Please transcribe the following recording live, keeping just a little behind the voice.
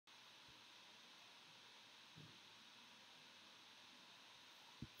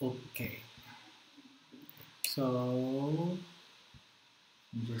Okay, so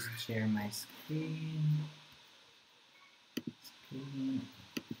just share my screen.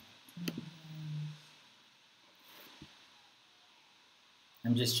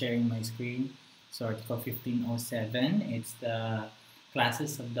 I'm just sharing my screen. So Article 1507, it's the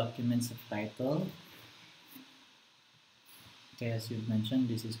classes of documents of title. Okay, as you've mentioned,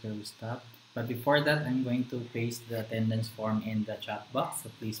 this is where we stop. But before that, I'm going to paste the attendance form in the chat box. So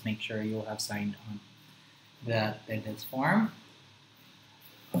please make sure you have signed on the attendance form.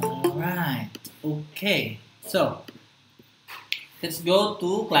 All right. Okay. So let's go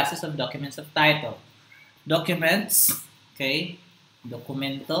to classes of documents of title. Documents. Okay.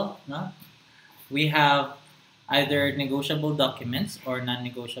 Documento. No? We have either negotiable documents or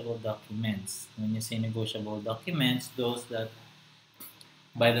non-negotiable documents. When you say negotiable documents, those that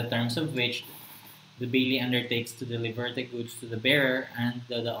by the terms of which the bailee undertakes to deliver the goods to the bearer and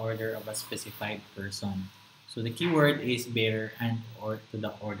the order of a specified person. So the key word is bearer and or to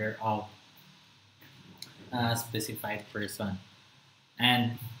the order of a specified person.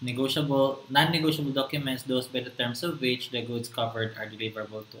 And non-negotiable documents, those by the terms of which the goods covered are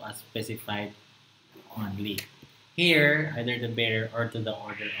deliverable to a specified only. Here, either the bearer or to the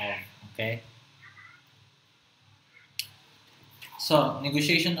order of. Okay. So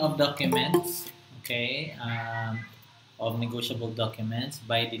negotiation of documents. Okay. Of negotiable documents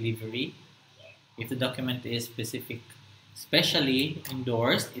by delivery. If the document is specially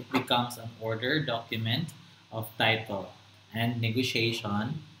endorsed, it becomes an order document of title, and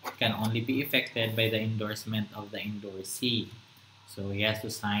negotiation can only be effected by the endorsement of the endorsee. So he has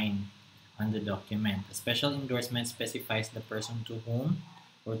to sign on the document. A special endorsement specifies the person to whom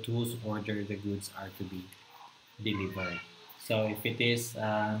or to whose order the goods are to be delivered. So if it is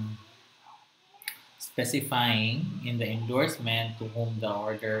specifying in the endorsement to whom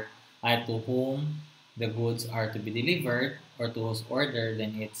to whom the goods are to be delivered or to whose order,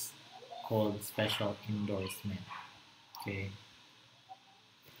 then it's called special endorsement. Okay.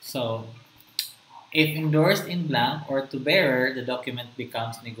 So if endorsed in blank or to bearer, the document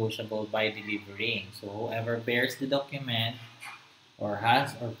becomes negotiable by delivery. So whoever bears the document or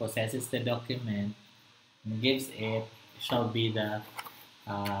has or possesses the document and gives it shall be the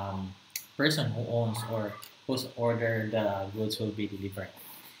person who owns or whose order the goods will be delivered.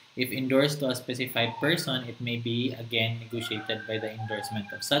 If endorsed to a specified person, it may be again negotiated by the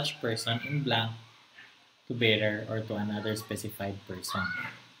endorsement of such person in blank to bearer or to another specified person.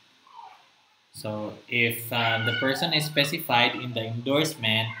 So if the person is specified in the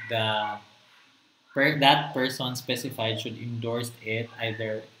endorsement, that person specified should endorse it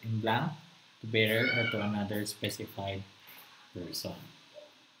either in blank to bearer or to another specified person.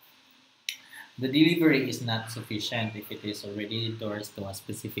 The delivery is not sufficient if it is already endorsed to a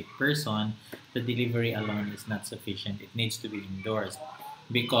specific person. The delivery alone is not sufficient. It needs to be endorsed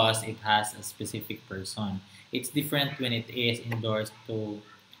because it has a specific person. It's different when it is endorsed to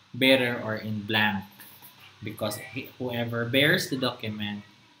bearer or in blank because whoever bears the document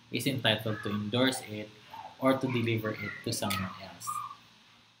is entitled to endorse it or to deliver it to someone else.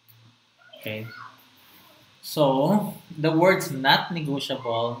 Okay? So, the words not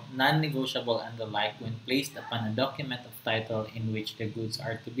negotiable, non-negotiable, and the like, when placed upon a document of title in which the goods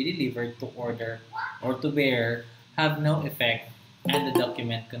are to be delivered to order or to bearer, have no effect, and the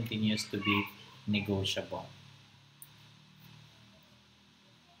document continues to be negotiable.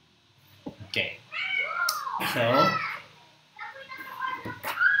 Okay. So,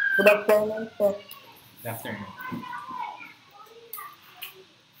 Good afternoon, sir. good afternoon.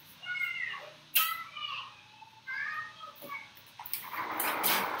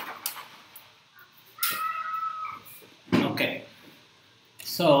 Okay.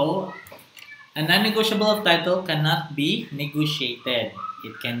 So, a non-negotiable of title cannot be negotiated.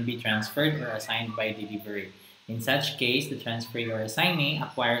 It can be transferred or assigned by delivery. In such case, the transferee or assignee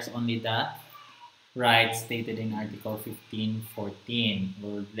acquires only the rights stated in Article 1514.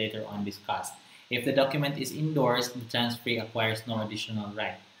 We'll later on discuss. If the document is endorsed, the transferee acquires no additional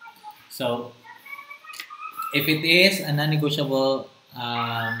right. So, if it is a non-negotiable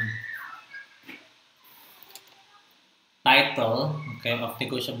title, okay, of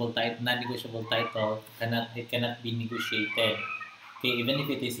non-negotiable title, it cannot be negotiated. Okay, even if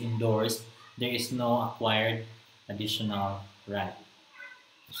it is endorsed, there is no acquired additional right.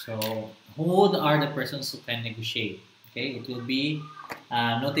 So, who are the persons who can negotiate? Okay, it will be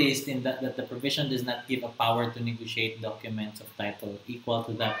noticed in that the provision does not give a power to negotiate documents of title equal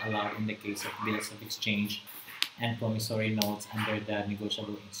to that allowed in the case of bills of exchange and promissory notes under the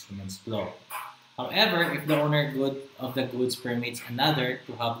Negotiable Instruments Law. However, if the owner good of the goods permits another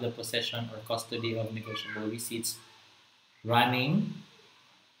to have the possession or custody of negotiable receipts running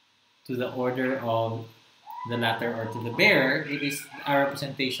to the order of the latter or to the bearer, it is a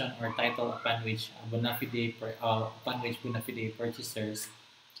representation or title upon which bona fide purchasers.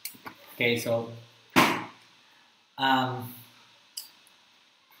 Okay, so um,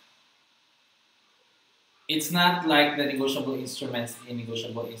 it's not like the negotiable instruments in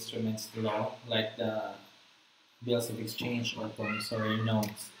negotiable instruments law, like the bills of exchange or promissory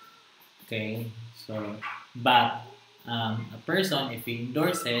notes. Okay, so but a person, if he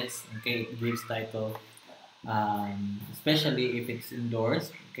endorses, okay, it gives title, especially if it's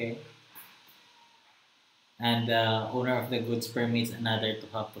endorsed, okay, and the owner of the goods permits another to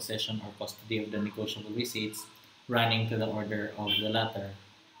have possession or custody of the negotiable receipts running to the order of the latter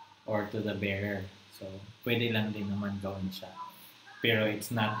or to the bearer. So, pwede lang din naman gawin siya. Pero it's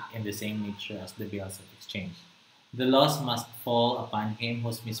not in the same nature as the bills of exchange. The loss must fall upon him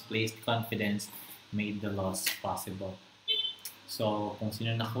whose misplaced confidence made the loss possible. So, kung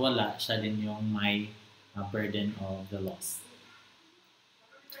sino nakawala, siya din yung may burden of the loss.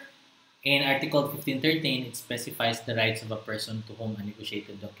 In Article 1513, it specifies the rights of a person to whom a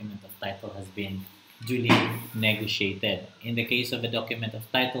negotiated document of title has been duly negotiated. In the case of a document of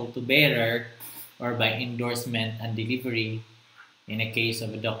title to bearer or by endorsement and delivery, in a case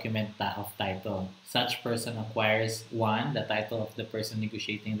of a document of title, such person acquires 1. The title of the person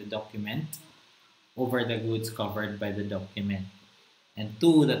negotiating the document over the goods covered by the document, and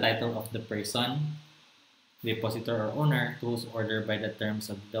 2. The title of the person, depositor or owner, to whose order by the terms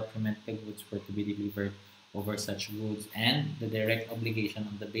of the document the goods were to be delivered over such goods, and the direct obligation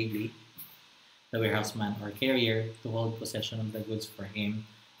of the bailee, the warehouseman or carrier, to hold possession of the goods for him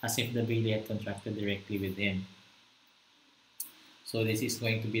as if the bailee had contracted directly with him. So this is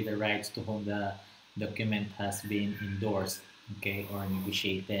going to be the rights to whom the document has been endorsed, okay, or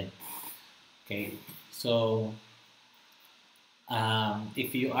negotiated. Okay, so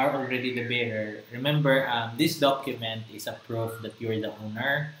if you are already the bearer, remember this document is a proof that you're the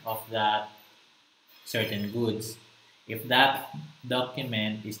owner of that certain goods. If that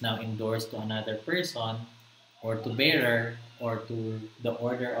document is now endorsed to another person or to bearer or to the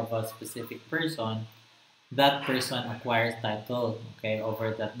order of a specific person, that person acquires title, okay,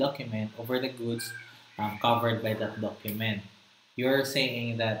 over that document, over the goods covered by that document. You're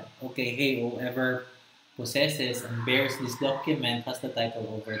saying that, okay, hey, whoever possesses and bears this document has the title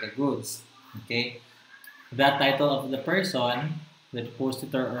over the goods. Okay, that title of the person, the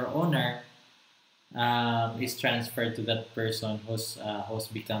depositor or owner, is transferred to that person who's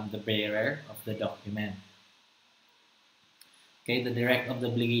become the bearer of the document. Okay, the direct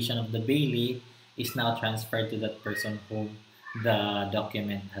obligation of the bailee is now transferred to that person whom the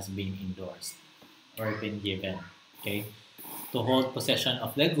document has been endorsed or been given. Okay, to hold possession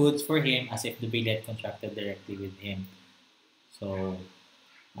of the goods for him as if the bailee had contracted directly with him. So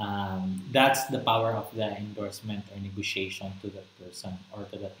that's the power of the endorsement or negotiation to that person or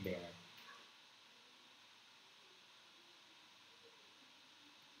to that bearer.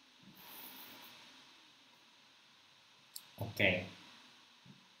 Okay.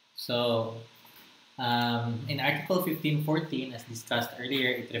 So in Article 1514, as discussed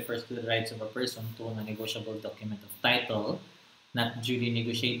earlier, it refers to the rights of a person to whom a negotiable document of title, not duly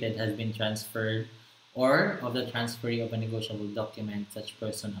negotiated, has been transferred, or of the transferee of a negotiable document such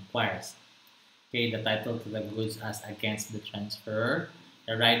person acquires. Okay, the title to the goods as against the transferor,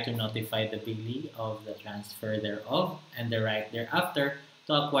 the right to notify the bailee of the transfer thereof, and the right thereafter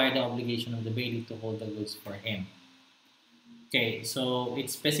to acquire the obligation of the bailee to hold the goods for him. Okay, so it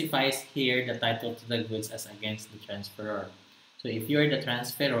specifies here the title to the goods as against the transferor. So if you're the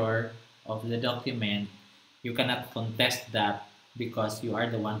transferor of the document, you cannot contest that because you are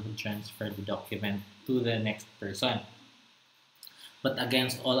the one who transferred the document to the next person. But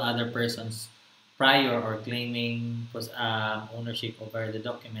against all other persons prior or claiming ownership over the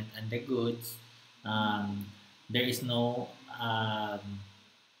document and the goods, there is no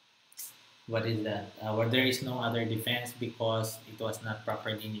what is that? Where there is no other defense because it was not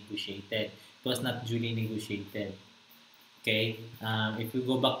properly negotiated. It was not duly negotiated. Okay. If we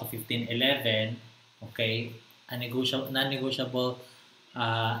go back to 1511, okay, a non-negotiable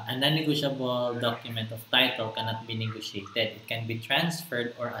document of title cannot be negotiated. It can be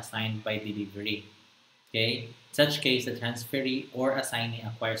transferred or assigned by delivery. Okay. In such case, the transferee or assignee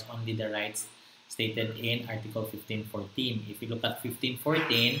acquires only the rights stated in Article 1514. If you look at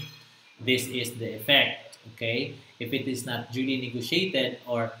 1514, this is the effect. Okay, if it is not duly negotiated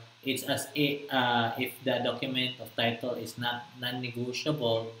or it's as if the document of title is not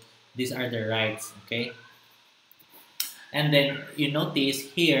non-negotiable, These are the rights, okay? And then you notice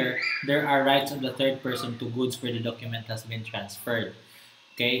here, there are rights of the third person to goods where the document has been transferred.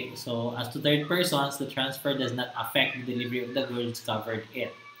 Okay, so as to third persons, the transfer does not affect the delivery of the goods covered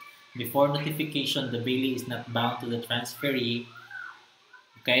it. Before notification, the bailee is not bound to the transferee,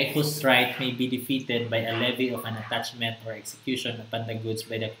 okay, whose right may be defeated by a levy of an attachment or execution upon the goods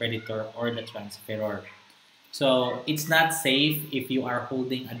by the creditor or the transferor. So it's not safe if you are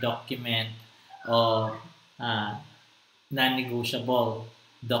holding a document of non-negotiable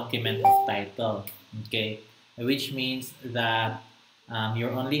document of title, okay, which means that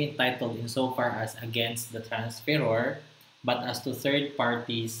you're only entitled insofar as against the transferor, but as to third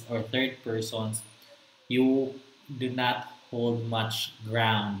parties or third persons, you do not hold much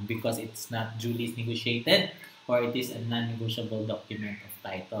ground because it's not duly negotiated or it is a non-negotiable document of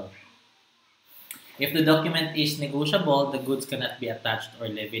title. If the document is negotiable, the goods cannot be attached or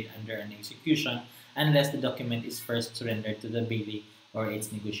levied under an execution unless the document is first surrendered to the bailee or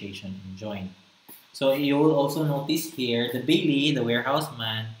its negotiation enjoined. So you will also notice here the bailee, the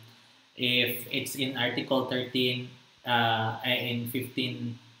warehouseman, if it's in Article 13, in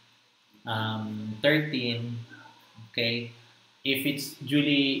 15, 13, okay, if it's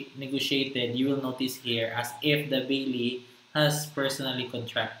duly negotiated, you will notice here as if the bailee has personally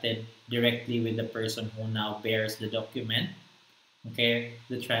contracted directly with the person who now bears the document, okay,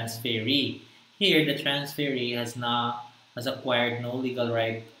 the transferee. Here, the transferee has acquired no legal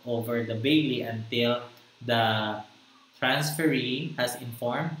right over the bailee until the transferee has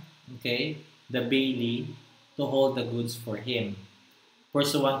informed, okay, the bailee to hold the goods for him,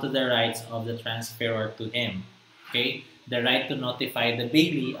 pursuant to the rights of the transferor to him. Okay? The right to notify the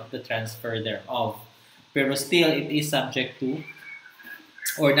bailee of the transfer thereof. Pero still, it is subject to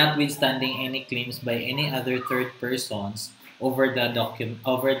or notwithstanding any claims by any other third persons over the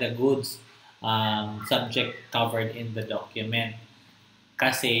goods subject covered in the document.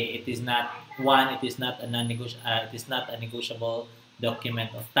 Kasi it is not a negotiable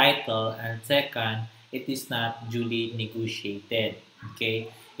document of title, and second, it is not duly negotiated.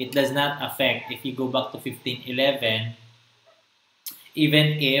 Okay? It does not affect, if you go back to 1511,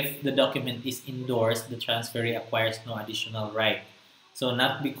 even if the document is endorsed, the transferee acquires no additional right. So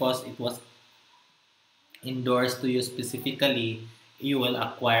not because it was endorsed to you specifically, you will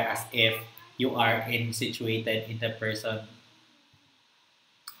acquire as if you are situated in the person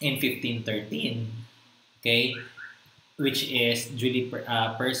in 1513, okay, which is duly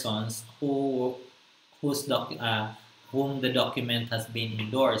persons whom the document has been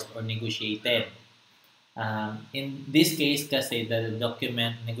endorsed or negotiated. In this case, kasi the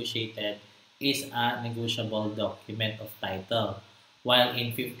document negotiated is a negotiable document of title, while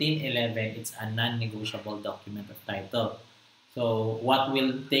in 1511 it's a non-negotiable document of title. So what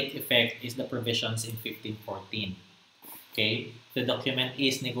will take effect is the provisions in 1514. Okay, the document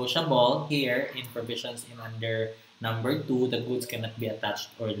is negotiable. Here in provisions in under number 2, the goods cannot be attached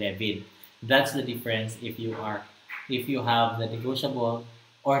or levied. That's the difference if you have the negotiable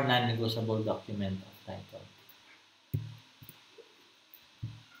or non-negotiable document of title.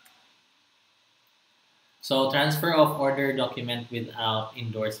 So transfer of order document without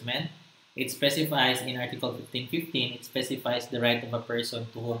endorsement. It specifies in Article 1515, it specifies the right of a person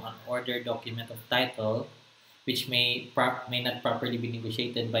to whom an order document of title, which may not properly be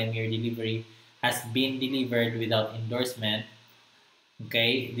negotiated by mere delivery, has been delivered without endorsement.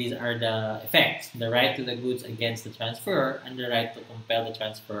 Okay, these are the effects: the right to the goods against the transferor and the right to compel the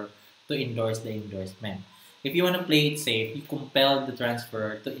transferor to endorse the endorsement. If you want to play it safe, you compel the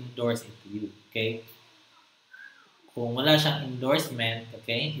transferor to endorse it to you. Okay? Kung wala siyang endorsement,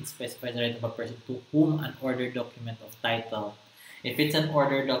 okay, it specifies the right of a person to whom an order document of title. If it's an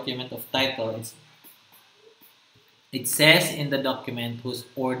order document of title, it says in the document whose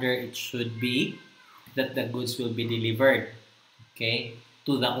order it should be that the goods will be delivered, okay,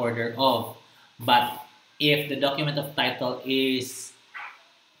 to the order of. But if the document of title is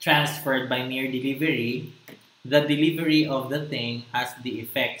transferred by mere delivery, the delivery of the thing has the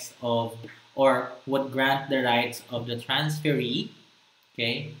effects of or would grant the rights of the transferee,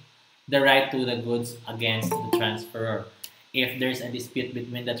 okay, the right to the goods against the transferor. If there's a dispute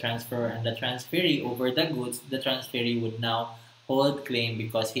between the transferor and the transferee over the goods, the transferee would now hold claim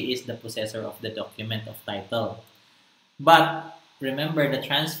because he is the possessor of the document of title. But remember, the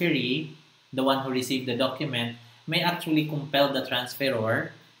transferee, the one who received the document, may actually compel the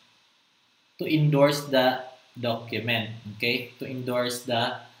transferor to endorse the document, okay? To endorse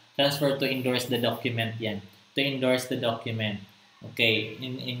the transfer, to endorse the document yan. To endorse the document. Okay,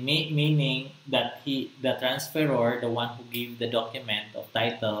 meaning that the transferor, the one who gave the document of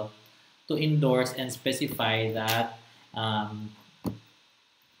title, to endorse and specify that um,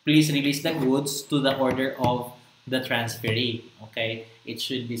 please release the goods to the order of the transferee. Okay, it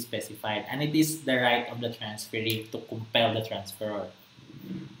should be specified, and it is the right of the transferee to compel the transferor.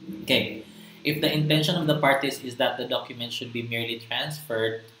 Okay, if the intention of the parties is that the document should be merely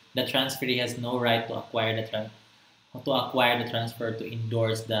transferred, the transferee has no right to acquire the transfer to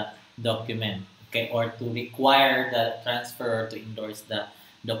endorse the document. Okay, or to require the transferor to endorse the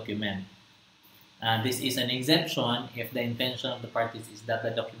document. This is an exemption if the intention of the parties is that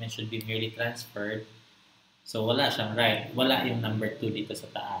the document should be merely transferred. So wala siyang right. Wala yung number 2 dito sa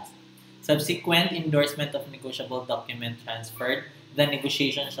taas. Subsequent endorsement of negotiable document transferred, the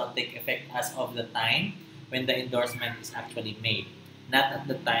negotiation shall take effect as of the time when the endorsement is actually made, not at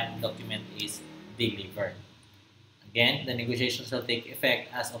the time the document is delivered. Again, the negotiation shall take effect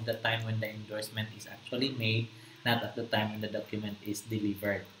as of the time when the endorsement is actually made, not at the time when the document is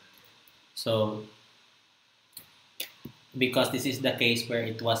delivered. So, because this is the case where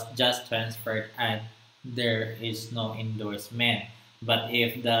it was just transferred and there is no endorsement. But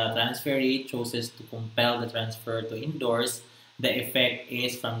if the transferee chooses to compel the transfer to endorse, the effect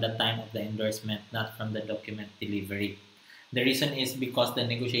is from the time of the endorsement, not from the document delivery. The reason is because the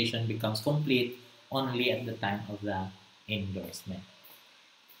negotiation becomes complete only at the time of the endorsement.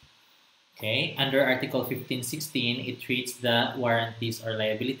 Okay, under Article 1516, it treats the warranties or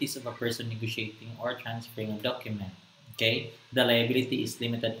liabilities of a person negotiating or transferring a document. Okay, the liability is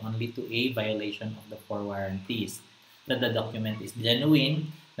limited only to a violation of the 4 warranties: that the document is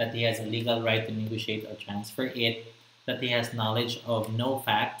genuine, that he has a legal right to negotiate or transfer it, that he has knowledge of no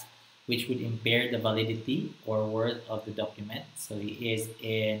fact which would impair the validity or worth of the document, so he is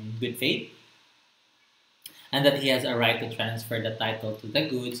in good faith, and that he has a right to transfer the title to the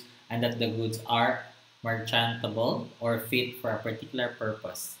goods, and that the goods are merchantable or fit for a particular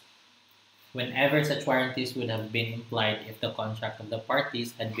purpose. Whenever such warranties would have been implied if the contract of the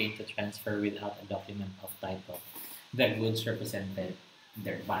parties had been to transfer without a document of title the goods represented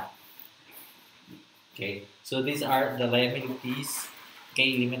thereby. Okay, so these are the liabilities,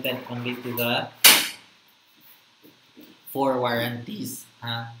 okay, limited only to the 4 warranties.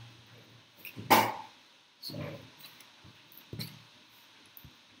 Okay. So,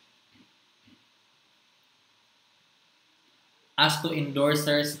 as to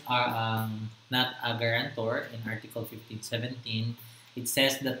endorsers are not a guarantor, in Article 1517, it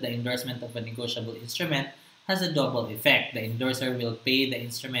says that the endorsement of a negotiable instrument has a double effect. The endorser will pay the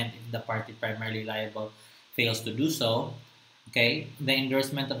instrument if the party primarily liable fails to do so. Okay, the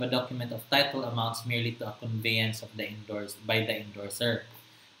endorsement of a document of title amounts merely to a conveyance of the endorsed by the endorser,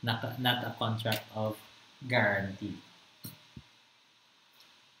 not a contract of guarantee.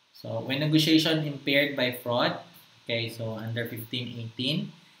 So when negotiation impaired by fraud, okay, so under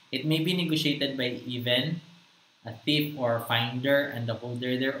 1518, it may be negotiated by even a thief or finder, and the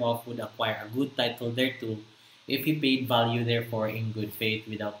holder thereof would acquire a good title thereto if he paid value therefore in good faith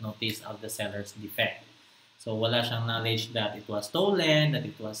without notice of the seller's defect. So wala siyang knowledge that it was stolen, that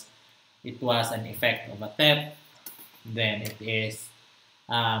it was an effect of a theft. Then it is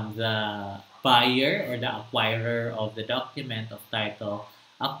the buyer or the acquirer of the document of title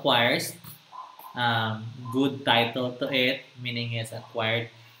acquires good title to it, meaning he has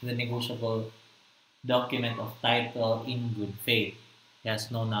acquired the negotiable document of title in good faith. He has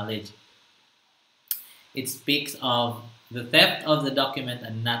no knowledge. It speaks of the theft of the document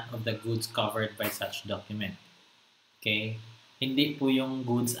and not of the goods covered by such document. Okay? Hindi po yung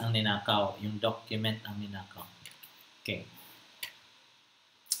goods ang ninakaw, yung document ang ninakaw. Okay.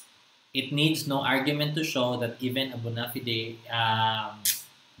 It needs no argument to show that even a bona fide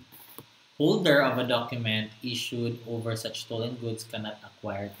holder of a document issued over such stolen goods cannot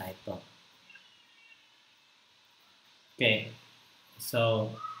acquire title. Okay,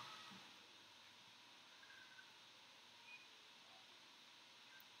 so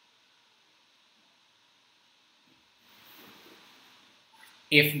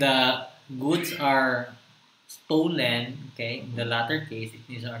if the goods are stolen, okay, in the latter case, it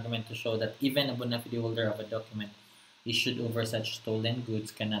needs an argument to show that even a bona fide holder of a document issued over such stolen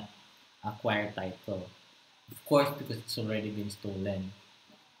goods cannot acquire title. Of course, because it's already been stolen.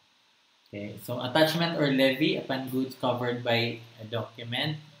 Okay, so attachment or levy upon goods covered by a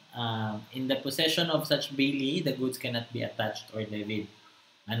document. In the possession of such bailee, the goods cannot be attached or levied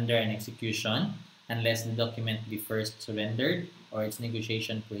under an execution unless the document be first surrendered or its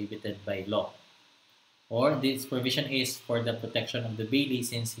negotiation prohibited by law. Or this provision is for the protection of the bailee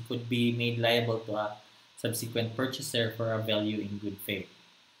since he could be made liable to a subsequent purchaser for a value in good faith.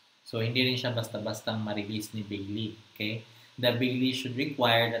 So, hindi rin siya basta-bastang ma-release ni bailee. Okay? the bailee should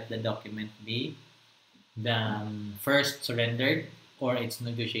require that the document be first surrendered or its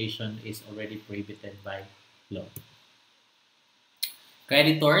negotiation is already prohibited by law.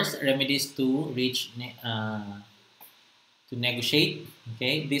 Creditors remedies to negotiate.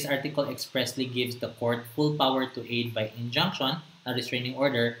 Okay, this article expressly gives the court full power to aid by injunction, a restraining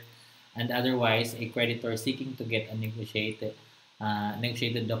order, and otherwise a creditor seeking to get a negotiated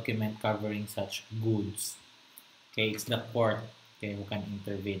document covering such goods. Okay, it's the court, okay, who can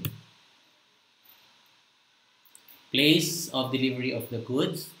intervene. Place of delivery of the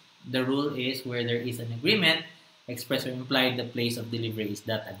goods. The rule is where there is an agreement, express or implied, the place of delivery is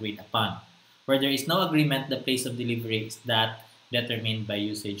that agreed upon. Where there is no agreement, the place of delivery is that determined by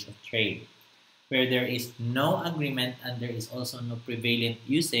usage of trade. Where there is no agreement and there is also no prevalent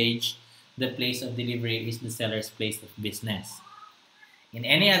usage, the place of delivery is the seller's place of business. In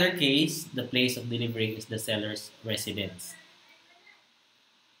any other case, the place of delivery is the seller's residence.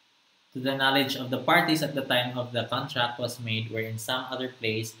 To the knowledge of the parties at the time of the contract was made, where in some other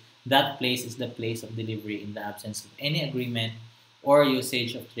place, that place is the place of delivery in the absence of any agreement or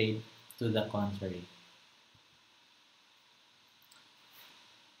usage of trade to the contrary.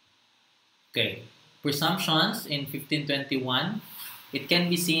 Okay, presumptions in 1521. It can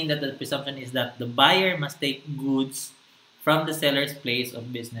be seen that the presumption is that the buyer must take goods from the seller's place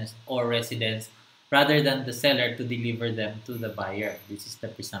of business or residence rather than the seller to deliver them to the buyer. This is the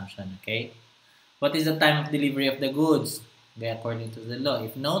presumption, okay? What is the time of delivery of the goods? Okay, according to the law,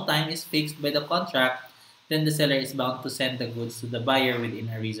 if no time is fixed by the contract, then the seller is bound to send the goods to the buyer within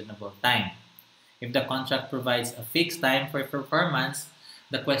a reasonable time. If the contract provides a fixed time for performance,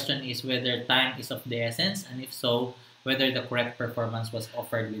 the question is whether time is of the essence, and if so, whether the correct performance was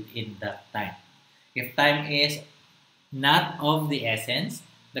offered within that time. If time is not of the essence,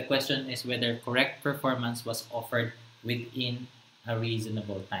 the question is whether correct performance was offered within a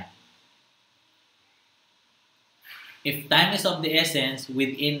reasonable time. If time is of the essence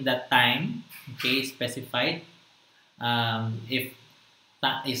within that time, okay, specified. If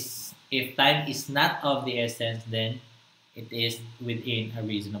time is not of the essence, then it is within a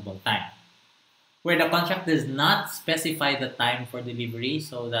reasonable time. Where the contract does not specify the time for delivery,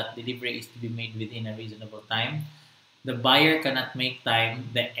 so that delivery is to be made within a reasonable time, the buyer cannot make time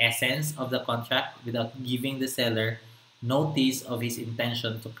the essence of the contract without giving the seller notice of his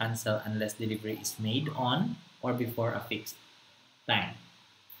intention to cancel unless delivery is made on or before a fixed time.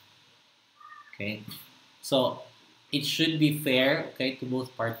 Okay, so it should be fair, okay, to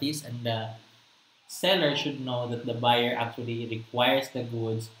both parties, and the seller should know that the buyer actually requires the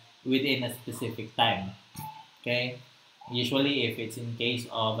goods within a specific time. Okay, usually if it's in case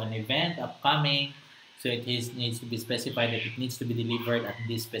of an event upcoming, so needs to be specified that it needs to be delivered at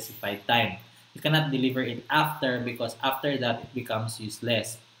this specified time. You cannot deliver it after, because after that it becomes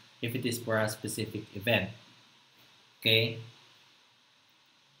useless if it is for a specific event. Okay.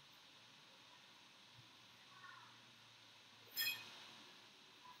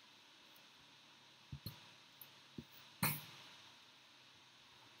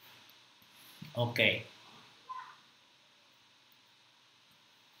 Okay.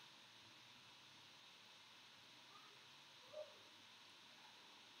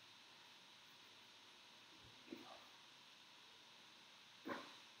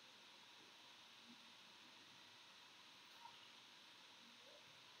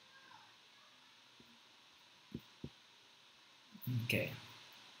 Okay.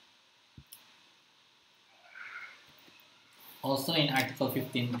 Also in Article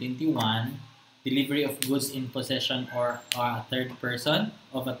 1521, delivery of goods in possession or a third person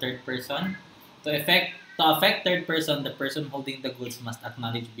of a third person. To affect third person, the person holding the goods must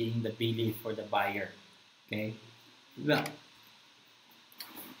acknowledge being the bailee for the buyer. Okay. The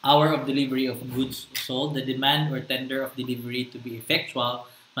hour of delivery of goods sold, the demand or tender of delivery to be effectual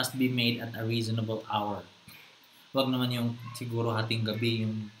must be made at a reasonable hour. Wag naman yung siguro hating gabi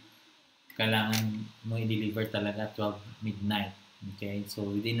yung kailangan mo i-deliver talaga 12 midnight. Okay? So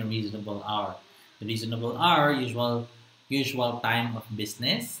within a reasonable hour. The reasonable hour, usual time of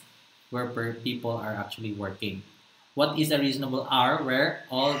business where people are actually working. What is a reasonable hour? Where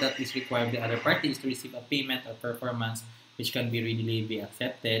all that is required of the other party is to receive a payment or performance which can be readily be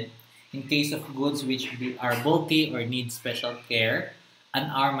accepted. In case of goods which are bulky or need special care, an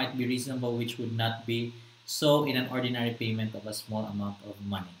hour might be reasonable, which would not be so in an ordinary payment of a small amount of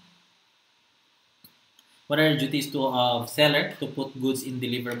money. What are the duties of seller? To put goods in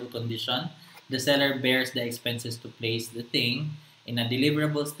deliverable condition. The seller bears the expenses to place the thing in a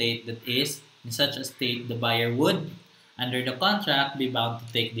deliverable state, that is, in such a state the buyer would, under the contract, be bound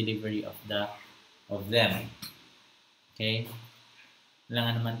to take delivery of them. Okay?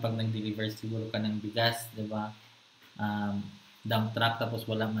 Kailangan naman pag nag-deliver siguro ka ng bigas, di ba? Dump truck tapos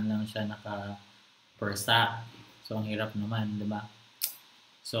wala man lang siya naka per sack. So, ang hirap naman, di ba?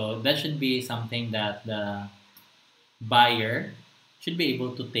 So, that should be something that the buyer should be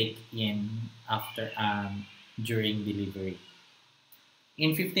able to take in after during delivery.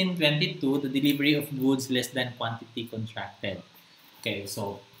 In 1522, the delivery of goods less than quantity contracted. Okay,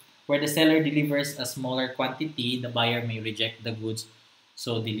 so where the seller delivers a smaller quantity, the buyer may reject the goods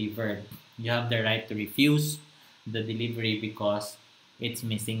so delivered. You have the right to refuse the delivery because it's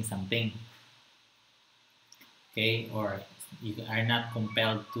missing something. Okay, or you are not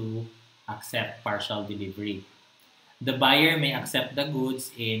compelled to accept partial delivery. The buyer may accept the goods,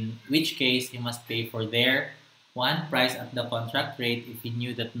 in which case he must pay for their one price at the contract rate if he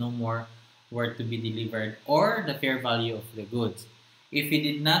knew that no more were to be delivered, or the fair value of the goods if he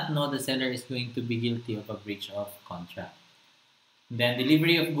did not know the seller is going to be guilty of a breach of contract. Then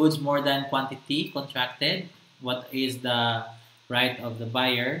delivery of goods more than quantity contracted. What is the right of the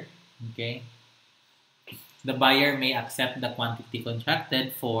buyer? Okay. The buyer may accept the quantity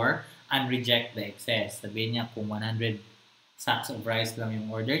contracted for and reject the excess. Sabihin niya kung 100 sacks of rice lang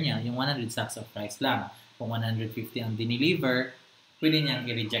yung order niya, yung 100 sacks of rice lang. Kung 150 ang dineliver, pwede niyang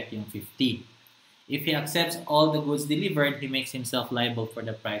i-reject yung 50. If he accepts all the goods delivered, he makes himself liable for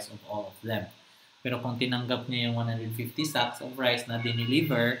the price of all of them. Pero kung tinanggap niya yung 150 sacks of rice na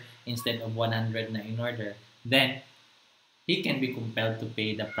dineliver instead of 100 na in order, then he can be compelled to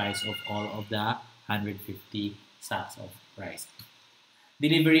pay the price of all of the 150 sacks of rice.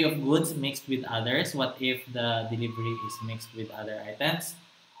 Delivery of goods mixed with others. What if the delivery is mixed with other items?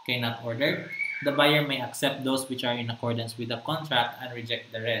 Okay, not ordered. The buyer may accept those which are in accordance with the contract and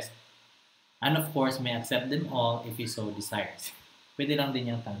reject the rest. And of course, may accept them all if he so desires. Pwede lang din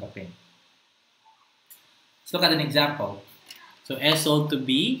niyang tanggapin. Let's look at an example. So, S sold to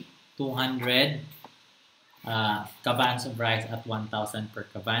B 200 kavans of rice at 1,000 per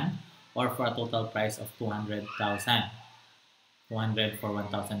kavan, or for a total price of 200,000. 200 for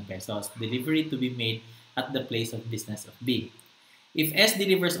 1,000 pesos. Delivery to be made at the place of business of B. If S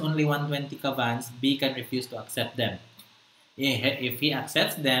delivers only 120 kavans, B can refuse to accept them. If he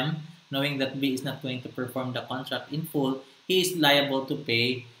accepts them, knowing that B is not going to perform the contract in full, he is liable to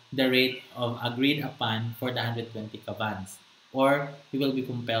pay the rate of agreed upon for the 120 kavans, or he will be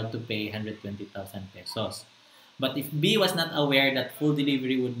compelled to pay 120,000 pesos. But if B was not aware that full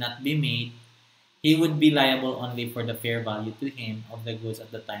delivery would not be made, he would be liable only for the fair value to him of the goods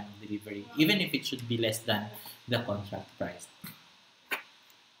at the time of delivery, even if it should be less than the contract price.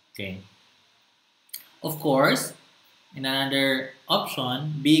 Okay. Of course, in another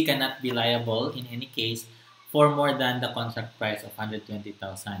option, B cannot be liable in any case for more than the contract price of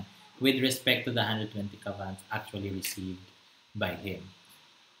 120,000 with respect to the 120 kavans actually received by him.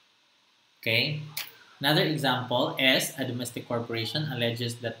 Okay. Another example, S, a domestic corporation,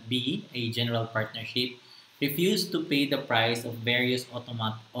 alleges that B, a general partnership, refused to pay the price of various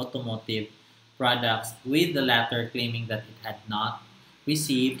automotive products, with the latter claiming that it had not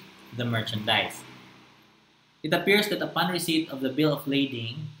received the merchandise. It appears that upon receipt of the bill of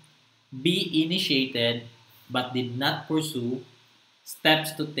lading, B initiated but did not pursue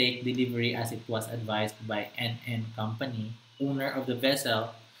steps to take delivery as it was advised by NN Company, owner of the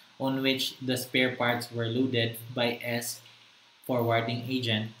vessel on which the spare parts were loaded, by S, forwarding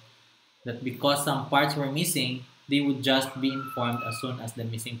agent, that because some parts were missing, they would just be informed as soon as the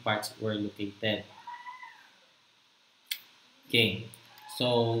missing parts were located. Okay,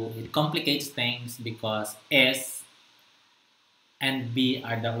 so it complicates things because S and B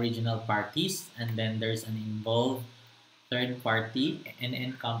are the original parties, and then there's an involved third party,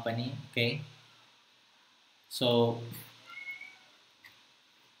 NN Company. Okay, so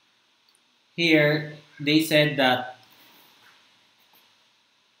here they said that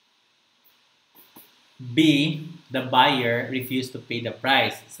B, the buyer, refused to pay the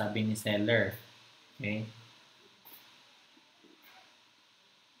price, sabi ni seller. Okay,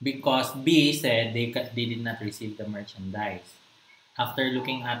 because B said they did not receive the merchandise. After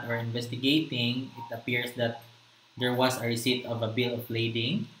looking at or investigating, it appears that there was a receipt of a bill of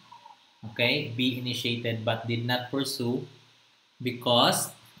lading. Okay, B initiated but did not pursue because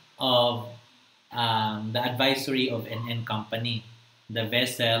of the advisory of NN Company. The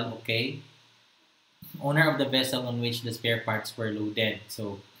vessel, okay, owner of the vessel on which the spare parts were loaded.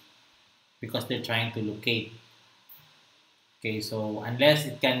 So, because they're trying to locate. Okay, so unless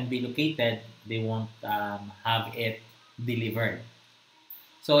it can be located, they won't have it delivered.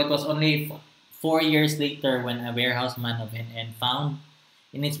 So it was only 4 years later when a warehouseman of NN found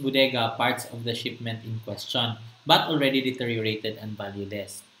in its bodega parts of the shipment in question. but already deteriorated and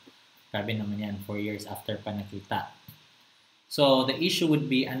valueless. Grabe naman yan, 4 years after pa nakita. So the issue would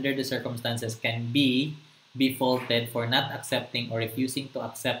be, under the circumstances, can B be faulted for not accepting or refusing to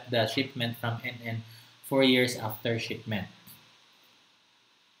accept the shipment from NN 4 years after shipment?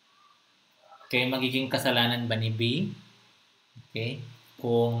 Okay, magiging kasalanan ba ni B? Okay,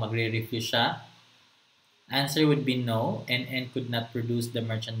 kung magre-refuse siya? Answer would be no. NN could not produce the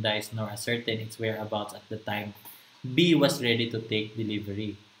merchandise nor ascertain its whereabouts at the time B was ready to take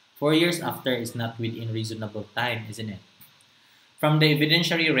delivery. 4 years after is not within reasonable time, isn't it? From the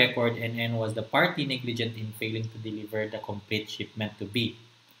evidentiary record, NN was the party negligent in failing to deliver the complete shipment to B,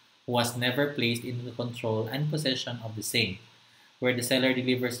 who was never placed into the control and possession of the same, where the seller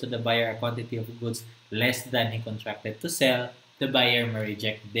delivers to the buyer a quantity of goods less than he contracted to sell, the buyer may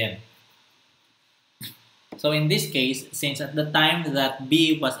reject them. So in this case, since at the time that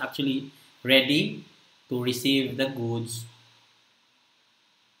B was actually ready to receive the goods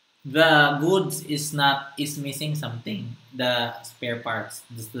is missing something, the spare parts,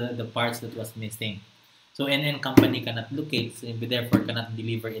 the parts that was missing. So NN company cannot locate, so therefore cannot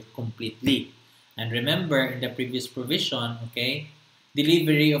deliver it completely. And remember, in the previous provision, okay,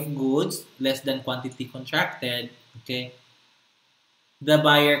 delivery of goods less than quantity contracted, okay, the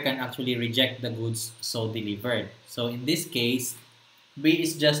buyer can actually reject the goods so delivered. So in this case, B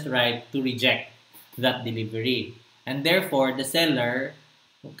is just right to reject that delivery. And therefore, the seller,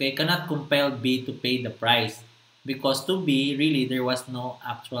 okay, cannot compel B to pay the price, because to B, really, there was no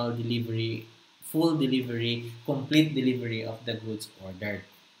actual delivery, full delivery, complete delivery of the goods ordered.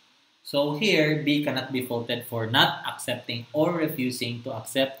 So here, B cannot be faulted for not accepting or refusing to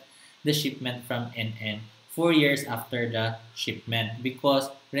accept the shipment from NN 4 years after the shipment. Because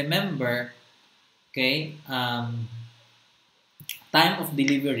remember, okay, time of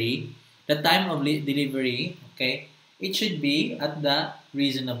delivery, the time of delivery, okay, it should be at the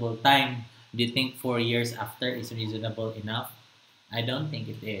reasonable time. Do you think 4 years after is reasonable enough? I don't think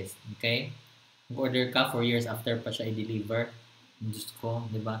it is. Okay? Order ka 4 years after pa siya i-deliver. Diyos ko,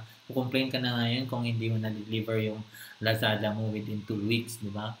 di ba? Kukomplain ka na ngayon kung hindi mo na-deliver yung Lazada mo within 2 weeks, di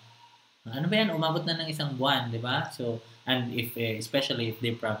ba? Ano ba yan? Umabot na ng isang buwan, di ba? So, and if especially if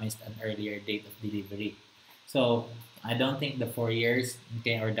they promised an earlier date of delivery. So, I don't think the 4 years,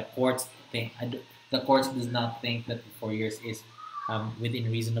 okay, or the courts think, the courts does not think that the 4 years is within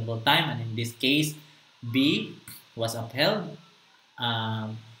reasonable time. And in this case, B was upheld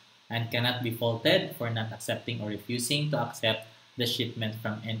and cannot be faulted for not accepting or refusing to accept the shipment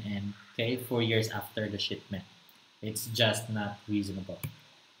from NN, okay, 4 years after the shipment. It's just not reasonable.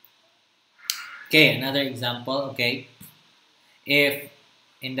 Okay, another example, okay. If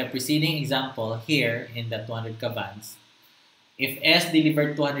in the preceding example here in the 200 kavans, if S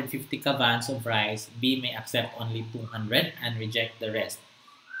delivered 250 kavans of rice, B may accept only 200 and reject the rest.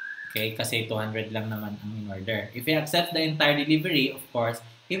 Okay, kasi 200 lang naman ang in order. If he accepts the entire delivery, of course,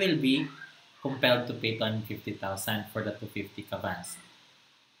 he will be compelled to pay 250,000 for the 250 kavans.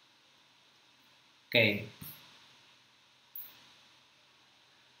 Okay.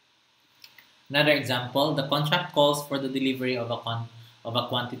 Another example, the contract calls for the delivery of a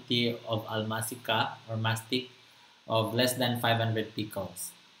quantity of almasica or mastic of less than 500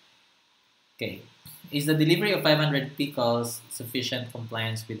 pickles. Okay. Is the delivery of 500 pickles sufficient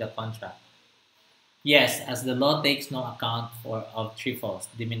compliance with the contract? Yes, as the law takes no account of trifles,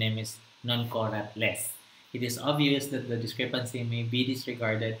 de minimis non curat less. It is obvious that the discrepancy may be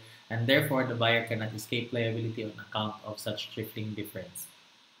disregarded, and therefore the buyer cannot escape liability on account of such trifling difference.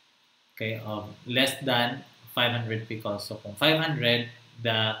 Okay, of less than 500 pickles. So kung 500,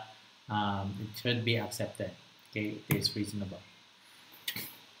 it should be accepted. Okay, it is reasonable.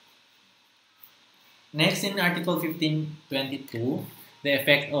 Next, in Article 1522, the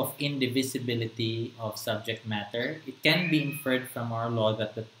effect of indivisibility of subject matter. It can be inferred from our law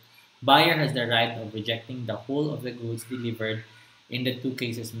that the buyer has the right of rejecting the whole of the goods delivered in the two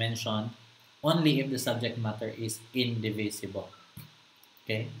cases mentioned only if the subject matter is indivisible.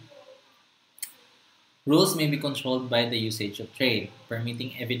 Okay. Rules may be controlled by the usage of trade.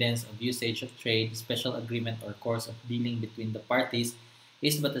 Permitting evidence of usage of trade, special agreement, or course of dealing between the parties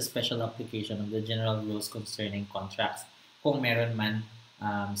is but a special application of the general rules concerning contracts, kung meron man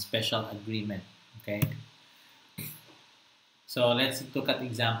special agreement. Okay? So let's look at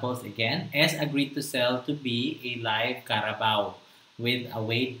examples again. S agreed to sell to B a live carabao with a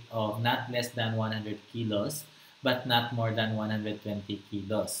weight of not less than 100 kilos but not more than 120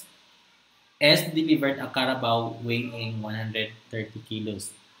 kilos. S delivered a carabao weighing 130 kilos.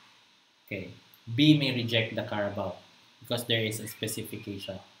 Okay. B may reject the carabao because there is a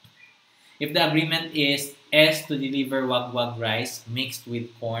specification. If the agreement is S to deliver wagwag rice mixed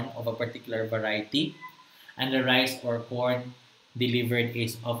with corn of a particular variety, and the rice or corn delivered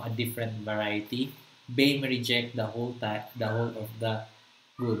is of a different variety, B may reject the whole of the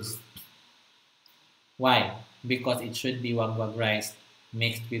goods. Why? Because it should be wagwag rice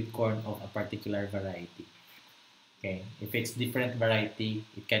mixed with corn of a particular variety. Okay, if it's different variety,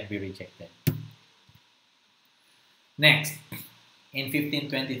 it can be rejected. Next, in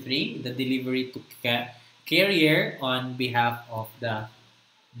 1523, the delivery to carrier on behalf of the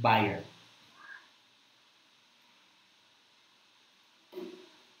buyer.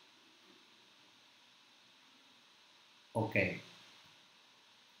 Okay.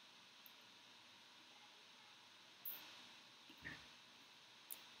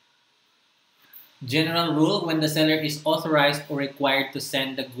 General rule, when the seller is authorized or required to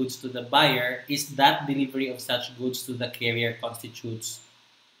send the goods to the buyer, is that delivery of such goods to the carrier constitutes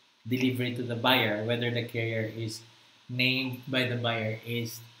delivery to the buyer, whether the carrier is named by the buyer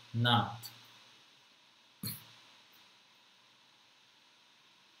is not.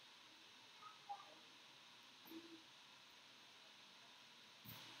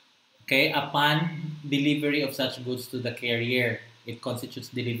 Okay, upon delivery of such goods to the carrier, it constitutes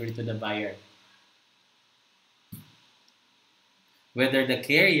delivery to the buyer. Whether the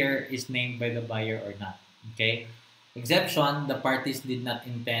carrier is named by the buyer or not. Okay? Exception, the parties did not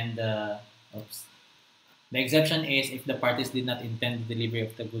intend the oops. The exception is if the parties did not intend the delivery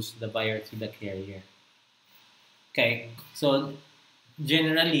of the goods to the buyer through the carrier. Okay, so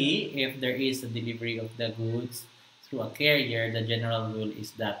generally, if there is a delivery of the goods through a carrier, the general rule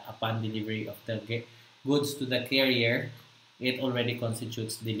is that upon delivery of the goods to the carrier, it already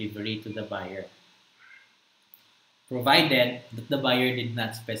constitutes delivery to the buyer, provided that the buyer did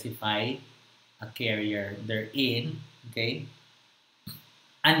not specify a carrier therein, okay?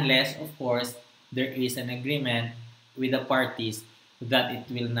 Unless, of course, there is an agreement with the parties that it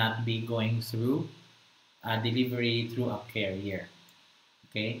will not be going through a delivery through a carrier,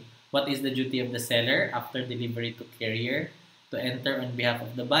 okay? What is the duty of the seller after delivery to carrier? To enter on behalf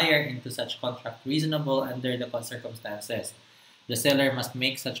of the buyer into such contract reasonable under the circumstances. The seller must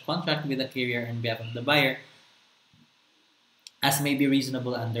make such contract with the carrier on behalf of the buyer as may be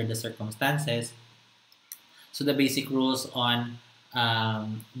reasonable under the circumstances. So the basic rules on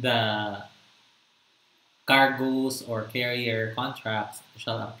the cargoes or carrier contracts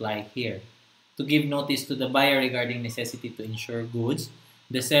shall apply here. To give notice to the buyer regarding necessity to insure goods,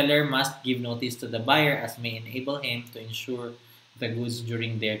 the seller must give notice to the buyer as may enable him to insure the goods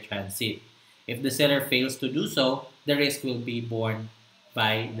during their transit. If the seller fails to do so, the risk will be borne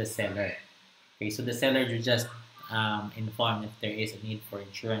by the seller. Okay, so the seller will just inform if there is a need for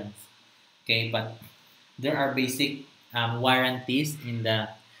insurance. Okay, but there are basic warranties in the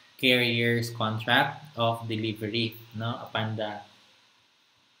carrier's contract of delivery, no, upon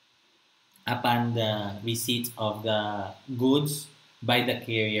the receipt of the goods by the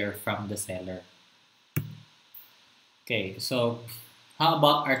carrier from the seller. Okay, so how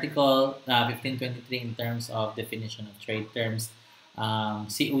about Article 1523 in terms of definition of trade terms?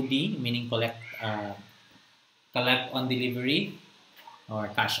 COD, meaning collect on delivery, or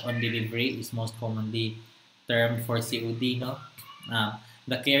cash on delivery is most commonly termed for COD. No?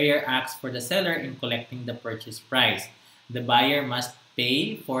 The carrier acts for the seller in collecting the purchase price. The buyer must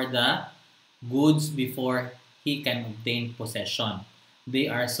pay for the goods before he can obtain possession. They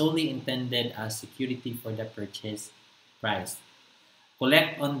are solely intended as security for the purchase price.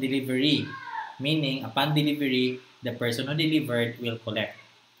 Collect on delivery, meaning upon delivery, the person who delivered will collect.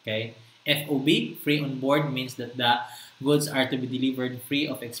 Okay. FOB, free on board, means that the goods are to be delivered free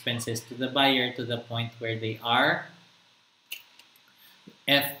of expenses to the buyer to the point where they are.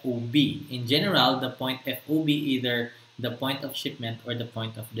 FOB. In general, the point FOB either the point of shipment or the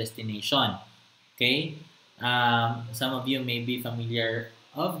point of destination. Okay? Some of you may be familiar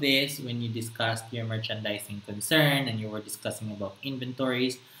of this when you discussed your merchandising concern and you were discussing about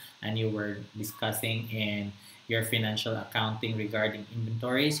inventories and you were discussing in your financial accounting regarding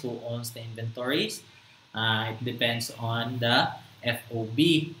inventories, who owns the inventories. It depends on the FOB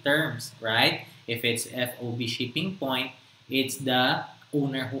terms, right? If it's FOB shipping point, it's the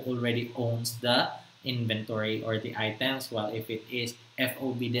owner who already owns the inventory or the items, while if it is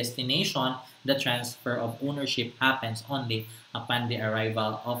FOB destination, the transfer of ownership happens only upon the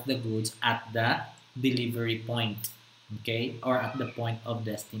arrival of the goods at the delivery point, okay, or at the point of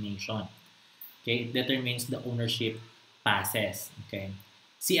destination. Okay, it determines the ownership passes. Okay,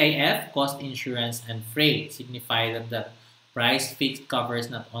 CIF, cost, insurance, and freight signify that the price fixed covers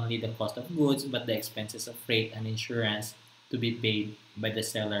not only the cost of goods but the expenses of freight and insurance to be paid by the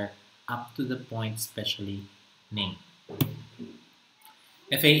seller up to the point specially named.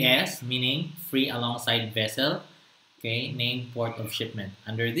 FAS, meaning free alongside vessel, okay, named port of shipment.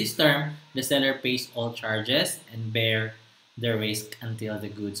 Under this term, the seller pays all charges and bear the risk until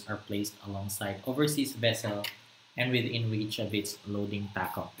the goods are placed alongside overseas vessel and within reach of its loading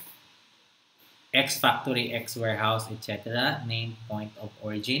tackle. X factory, X warehouse, etc., named point of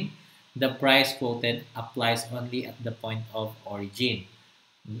origin. The price quoted applies only at the point of origin,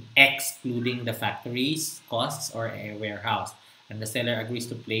 excluding the factory's costs or a warehouse. And the seller agrees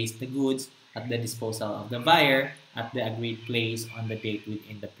to place the goods at the disposal of the buyer at the agreed place on the date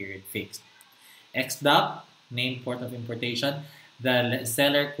within the period fixed. X-DOP, named port of importation. The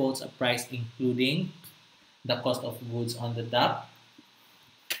seller quotes a price including the cost of goods on the DOP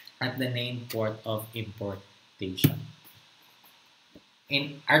at the named port of importation.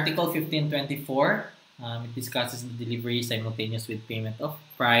 In Article 1524, it discusses the delivery simultaneous with payment of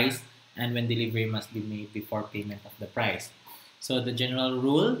price and when delivery must be made before payment of the price. So the general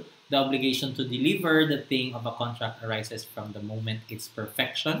rule, the obligation to deliver the thing of a contract arises from the moment its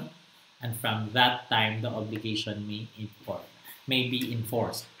perfection, and from that time the obligation may be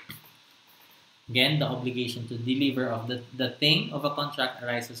enforced. Again, the obligation to deliver of the thing of a contract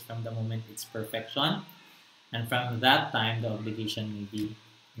arises from the moment its perfection, and from that time the obligation may be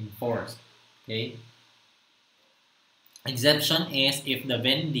enforced. Okay. Exception is if the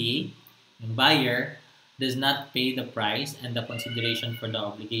vendee, the buyer, does not pay the price and the consideration for the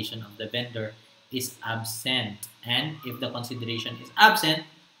obligation of the vendor is absent. And if the consideration is absent,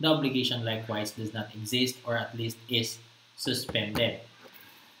 the obligation likewise does not exist or at least is suspended.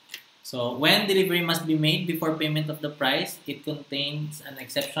 So when delivery must be made before payment of the price, it contains an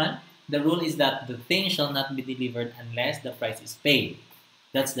exception. The rule is that the thing shall not be delivered unless the price is paid.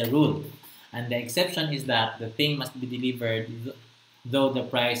 That's the rule. And the exception is that the thing must be delivered though the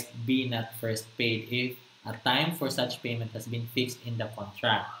price be not first paid if a time for such payment has been fixed in the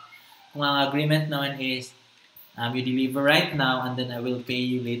contract. Kung ang agreement naman is you deliver right now and then I will pay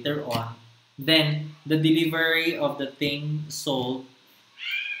you later on, then the delivery of the thing sold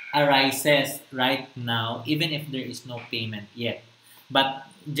arises right now even if there is no payment yet. But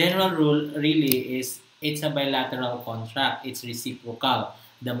general rule really is it's a bilateral contract. It's reciprocal.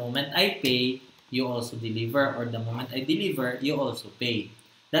 The moment I pay, you also deliver, or the moment I deliver, you also pay.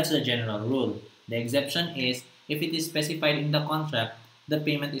 That's the general rule. The exception is if it is specified in the contract, the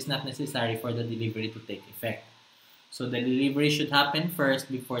payment is not necessary for the delivery to take effect. So the delivery should happen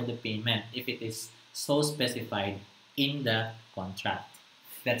first before the payment if it is so specified in the contract.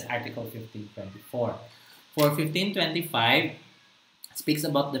 That's Article 1524. For 1525, speaks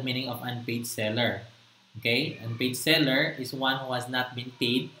about the meaning of unpaid seller. Okay, unpaid seller is one who has not been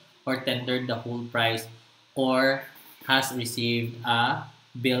paid or tendered the whole price or has received a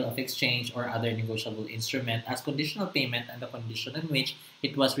bill of exchange or other negotiable instrument as conditional payment and the condition in which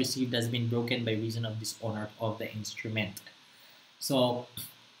it was received has been broken by reason of dishonor of the instrument. So,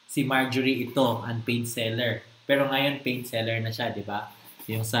 si Marjorie ito, unpaid seller. Pero ngayon, paid seller na siya, di ba?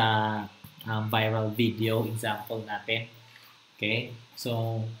 Yung sa viral video example natin. Okay?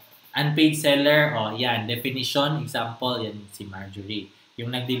 So, unpaid seller, yan, definition, example, yan si Marjorie.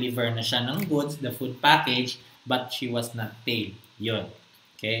 Yung nag-deliver na siya ng goods, the food package, but she was not paid. Yun.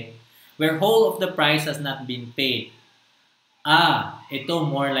 Okay? Where whole of the price has not been paid. Ito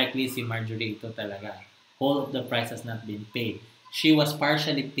more likely si Marjorie. Ito talaga. Whole of the price has not been paid. She was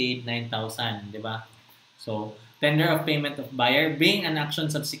partially paid 9,000, di ba? So, tender of payment of buyer, bring an action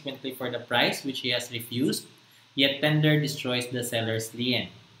subsequently for the price which he has refused, yet tender destroys the seller's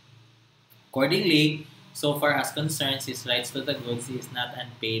lien. Accordingly, so far as concerns his rights to the goods, he is not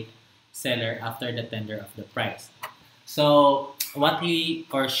unpaid seller after the tender of the price. So, what he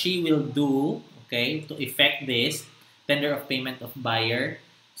or she will do, okay, to effect this tender of payment of buyer.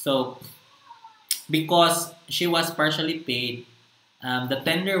 So, because she was partially paid, the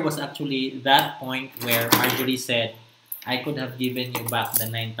tender was actually that point where Marjorie said, I could have given you back the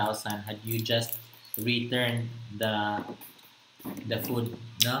 9,000 had you just returned the food,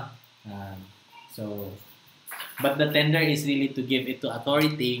 no? But the tender is really to give it to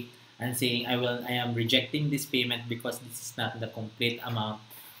authority and saying, I am rejecting this payment because this is not the complete amount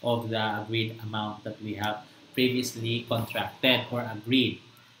of the agreed amount that we have previously contracted or agreed.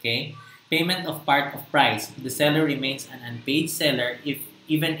 Okay? Payment of part of price. The seller remains an unpaid seller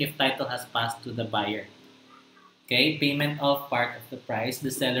even if title has passed to the buyer. Okay? Payment of part of the price. The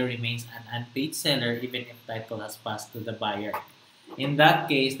seller remains an unpaid seller even if title has passed to the buyer. In that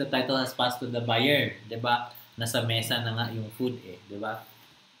case, the title has passed to the buyer. Diba? Nasa mesa na nga yung food Diba?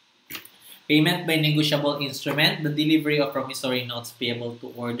 Payment by negotiable instrument. The delivery of promissory notes payable to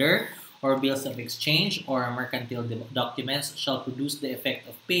order or bills of exchange or mercantile documents shall produce the effect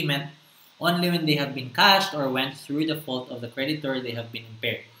of payment only when they have been cashed or when through the fault of the creditor they have been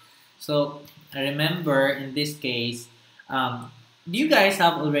impaired. So I remember in this case, do you guys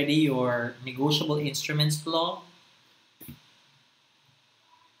have already your negotiable instruments law?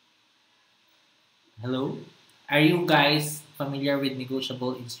 Hello? Are you guys familiar with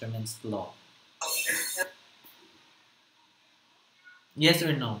negotiable instruments law? Yes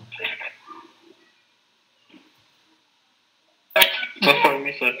or no? So for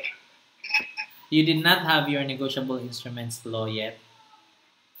me, sir. You did not have your negotiable instruments law yet.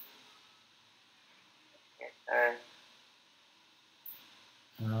 Uh,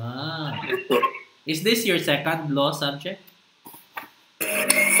 Ah. Is this your second law subject?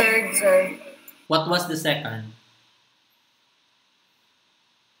 Third, sir. What was the second?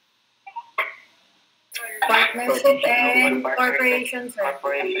 Partnership and corporation, sir.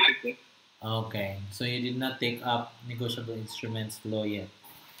 Okay, so you did not take up negotiable instruments law yet.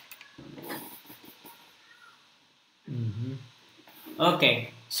 Mm-hmm. Okay,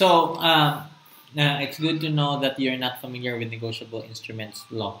 so it's good to know that you're not familiar with negotiable instruments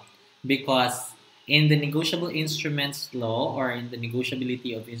law because in the negotiable instruments law or in the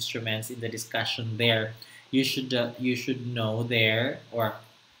negotiability of instruments in the discussion there, you should know there or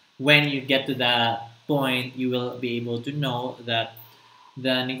when you get to that point, you will be able to know that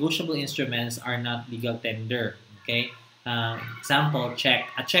the negotiable instruments are not legal tender. Okay. Example, check.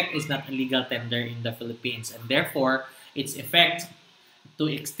 A check is not a legal tender in the Philippines, and therefore its effect to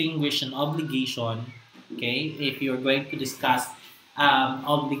extinguish an obligation. Okay, if you're going to discuss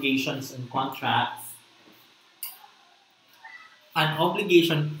obligations and contracts, an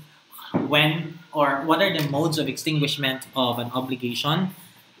obligation when or what are the modes of extinguishment of an obligation?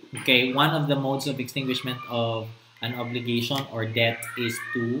 Okay, one of the modes of extinguishment of an obligation or debt is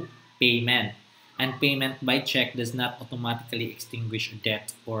to payment. And payment by check does not automatically extinguish a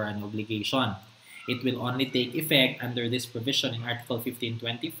debt or an obligation. It will only take effect under this provision in Article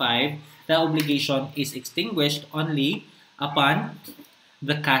 1525. The obligation is extinguished only upon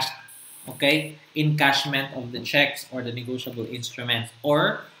the cash, okay, encashment of the checks or the negotiable instruments.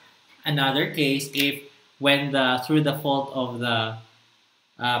 Or another case, if when the through the fault of the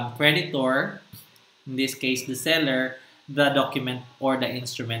creditor, in this case the seller, the document or the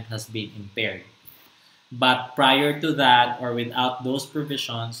instrument has been impaired. But prior to that, or without those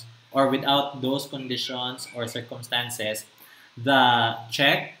provisions, or without those conditions or circumstances, the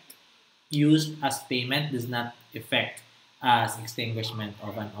check used as payment does not affect as extinguishment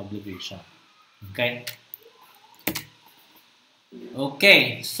of an obligation. Okay?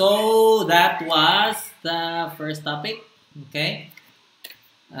 Okay, so that was the first topic. Okay?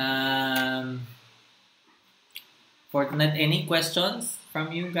 Um, Fortunate, any questions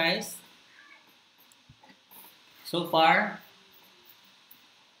from you guys so far?